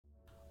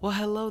Well,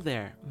 hello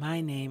there.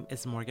 My name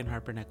is Morgan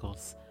Harper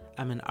Nichols.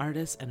 I'm an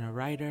artist and a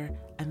writer,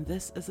 and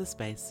this is a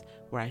space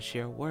where I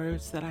share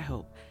words that I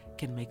hope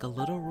can make a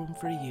little room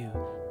for you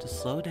to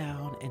slow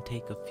down and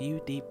take a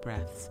few deep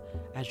breaths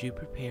as you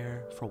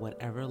prepare for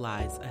whatever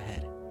lies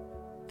ahead.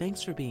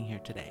 Thanks for being here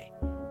today.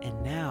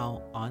 And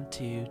now, on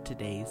to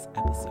today's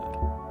episode.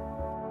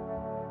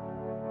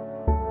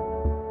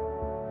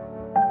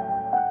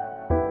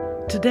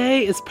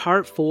 Today is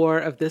part 4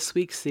 of this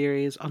week's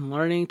series on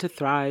learning to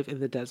thrive in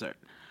the desert.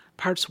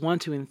 Parts 1,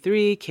 2, and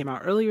 3 came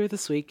out earlier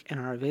this week and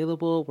are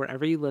available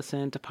wherever you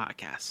listen to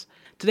podcasts.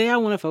 Today I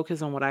want to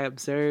focus on what I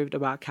observed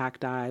about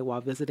cacti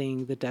while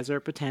visiting the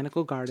Desert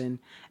Botanical Garden,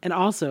 and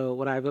also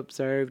what I've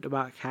observed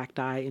about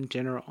cacti in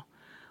general.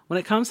 When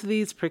it comes to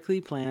these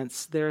prickly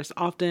plants, there's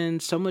often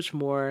so much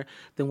more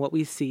than what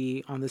we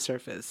see on the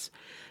surface.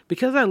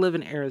 Because I live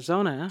in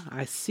Arizona,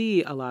 I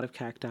see a lot of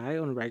cacti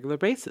on a regular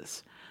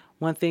basis.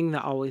 One thing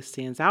that always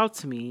stands out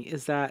to me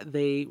is that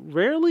they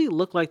rarely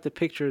look like the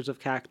pictures of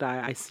cacti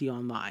I see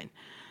online.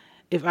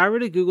 If I were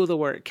to Google the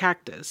word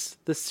cactus,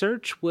 the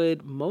search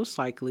would most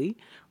likely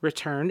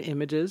return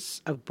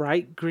images of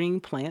bright green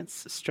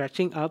plants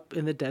stretching up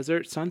in the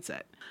desert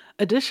sunset.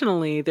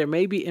 Additionally, there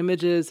may be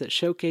images that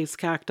showcase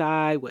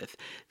cacti with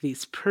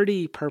these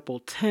pretty purple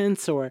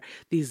tints or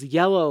these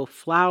yellow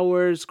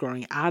flowers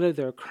growing out of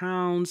their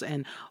crowns.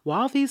 And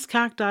while these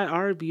cacti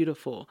are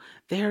beautiful,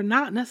 they are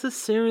not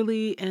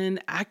necessarily an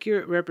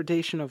accurate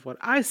representation of what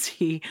I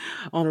see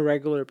on a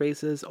regular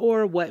basis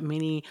or what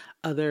many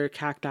other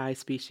cacti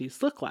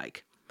species look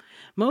like.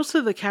 Most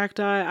of the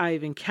cacti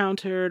I've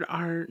encountered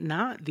are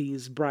not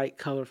these bright,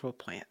 colorful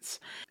plants,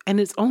 and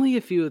it's only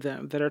a few of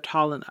them that are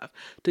tall enough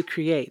to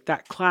create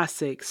that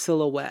classic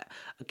silhouette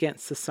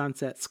against the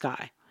sunset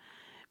sky.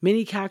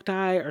 Many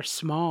cacti are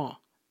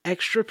small,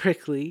 extra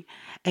prickly,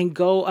 and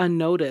go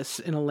unnoticed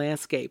in a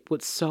landscape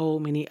with so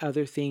many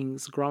other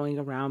things growing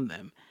around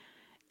them.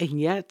 And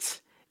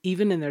yet,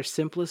 even in their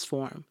simplest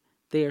form,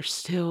 they are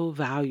still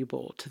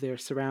valuable to their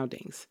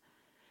surroundings.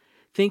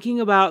 Thinking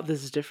about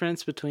this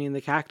difference between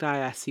the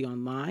cacti I see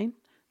online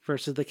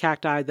versus the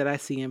cacti that I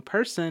see in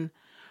person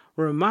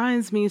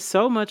reminds me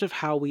so much of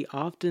how we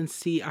often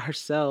see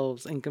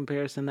ourselves in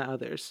comparison to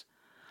others.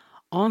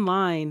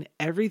 Online,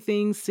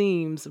 everything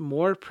seems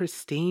more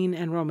pristine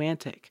and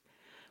romantic.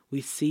 We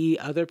see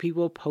other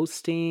people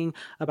posting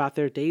about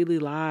their daily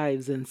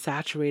lives in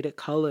saturated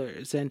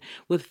colors and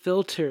with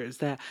filters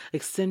that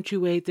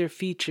accentuate their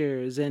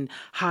features and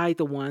hide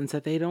the ones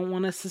that they don't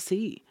want us to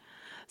see.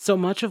 So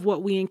much of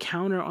what we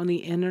encounter on the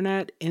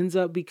internet ends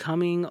up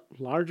becoming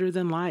larger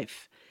than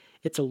life.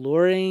 It's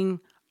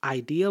alluring,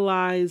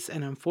 idealized,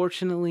 and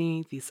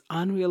unfortunately, these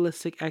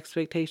unrealistic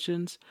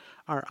expectations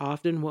are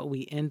often what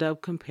we end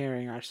up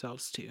comparing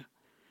ourselves to.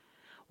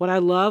 What I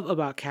love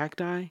about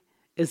cacti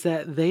is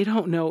that they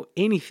don't know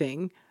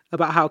anything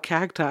about how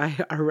cacti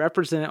are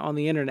represented on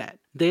the internet.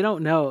 They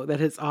don't know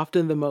that it's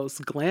often the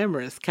most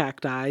glamorous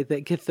cacti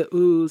that get the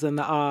oohs and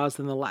the ahs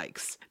and the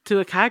likes. To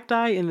a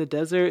cacti in the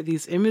desert,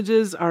 these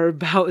images are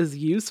about as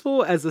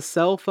useful as a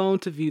cell phone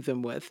to view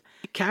them with.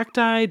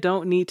 Cacti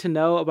don't need to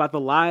know about the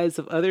lives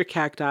of other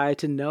cacti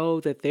to know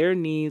that their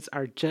needs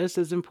are just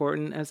as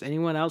important as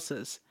anyone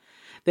else's.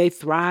 They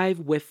thrive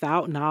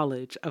without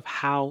knowledge of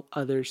how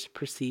others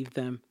perceive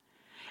them.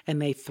 And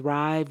they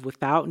thrive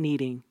without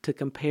needing to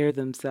compare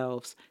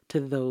themselves to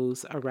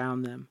those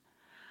around them.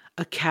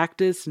 A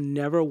cactus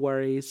never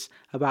worries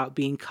about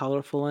being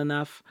colorful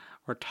enough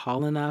or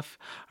tall enough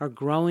or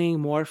growing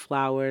more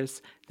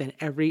flowers than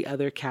every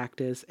other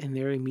cactus in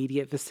their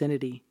immediate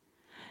vicinity.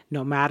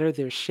 No matter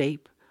their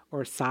shape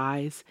or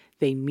size,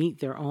 they meet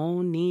their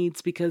own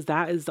needs because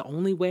that is the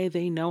only way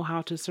they know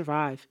how to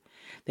survive.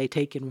 They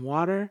take in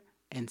water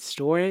and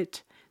store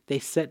it. They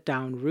set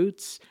down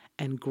roots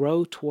and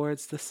grow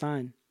towards the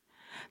sun.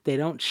 They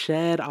don't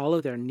shed all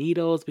of their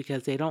needles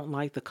because they don't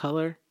like the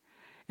color,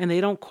 and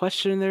they don't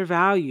question their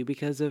value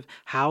because of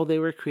how they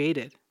were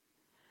created.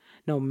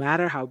 No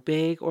matter how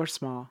big or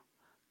small,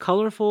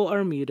 colorful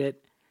or muted,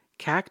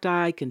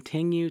 cacti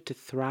continue to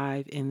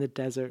thrive in the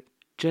desert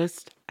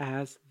just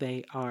as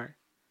they are.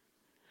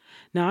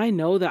 Now, I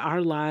know that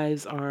our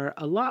lives are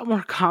a lot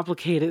more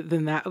complicated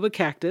than that of a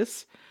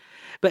cactus,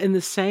 but in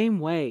the same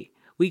way,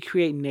 we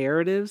create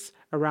narratives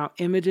around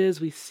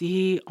images we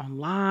see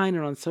online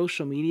or on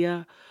social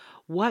media.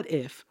 What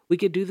if we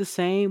could do the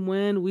same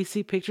when we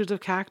see pictures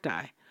of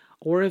cacti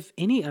or of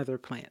any other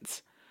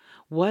plants?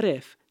 What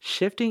if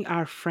shifting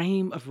our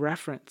frame of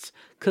reference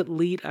could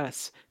lead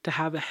us to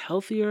have a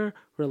healthier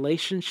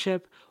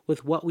relationship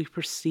with what we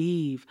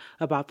perceive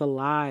about the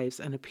lives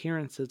and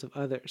appearances of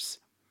others?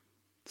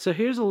 So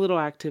here's a little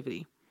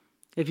activity.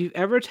 If you've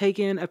ever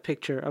taken a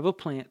picture of a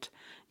plant,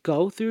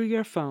 go through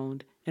your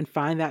phone and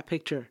find that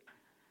picture.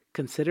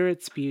 Consider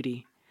its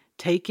beauty.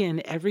 Take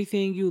in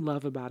everything you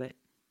love about it.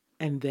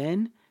 And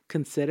then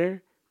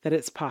consider that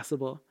it's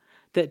possible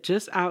that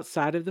just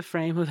outside of the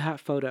frame of that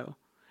photo,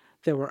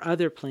 there were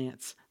other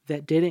plants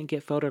that didn't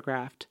get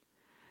photographed.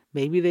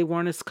 Maybe they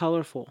weren't as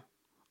colorful,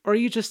 or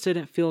you just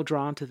didn't feel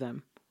drawn to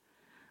them.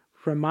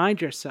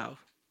 Remind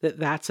yourself that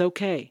that's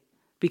okay,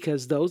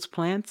 because those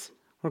plants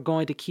were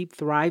going to keep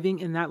thriving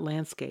in that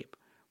landscape,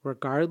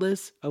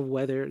 regardless of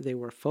whether they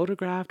were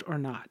photographed or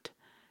not,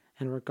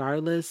 and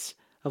regardless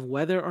of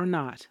whether or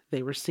not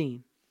they were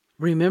seen.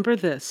 Remember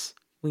this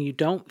when you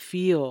don't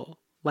feel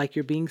like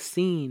you're being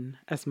seen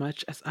as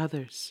much as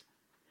others.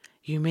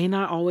 You may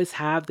not always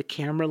have the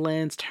camera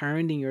lens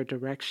turned in your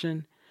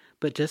direction,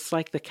 but just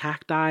like the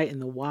cacti in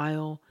the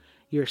wild,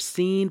 you're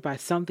seen by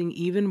something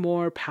even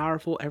more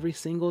powerful every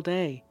single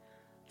day.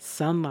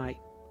 Sunlight,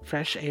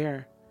 fresh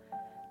air.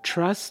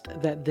 Trust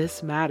that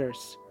this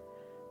matters.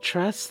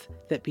 Trust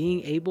that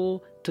being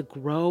able to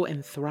grow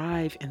and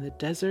thrive in the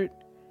desert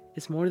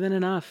is more than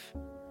enough.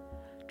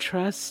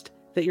 Trust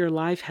that your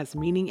life has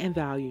meaning and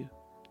value,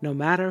 no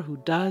matter who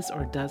does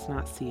or does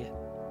not see it.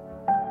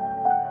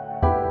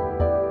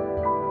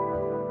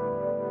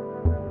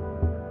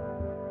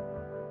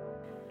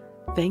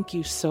 Thank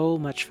you so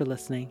much for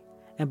listening.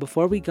 And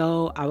before we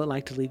go, I would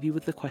like to leave you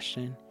with a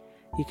question.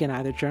 You can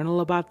either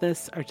journal about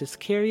this or just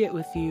carry it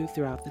with you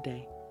throughout the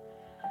day.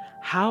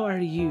 How are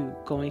you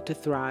going to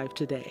thrive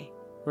today,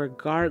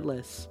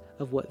 regardless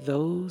of what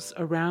those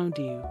around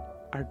you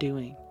are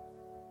doing?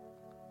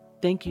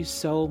 Thank you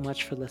so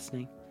much for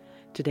listening.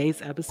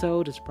 Today's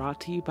episode is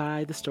brought to you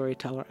by the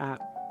Storyteller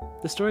app.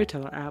 The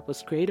Storyteller app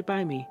was created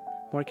by me,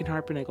 Morgan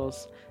Harper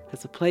Nichols,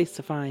 as a place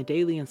to find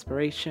daily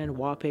inspiration,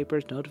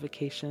 wallpapers,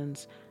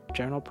 notifications,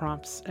 journal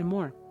prompts, and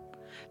more.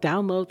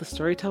 Download the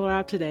Storyteller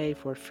app today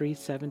for a free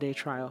 7-day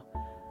trial.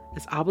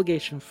 It's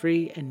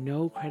obligation-free and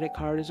no credit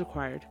card is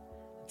required.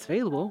 It's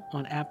available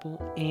on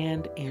Apple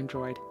and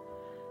Android.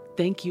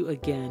 Thank you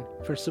again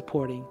for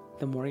supporting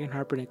the Morgan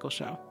Harper Nichols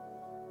Show.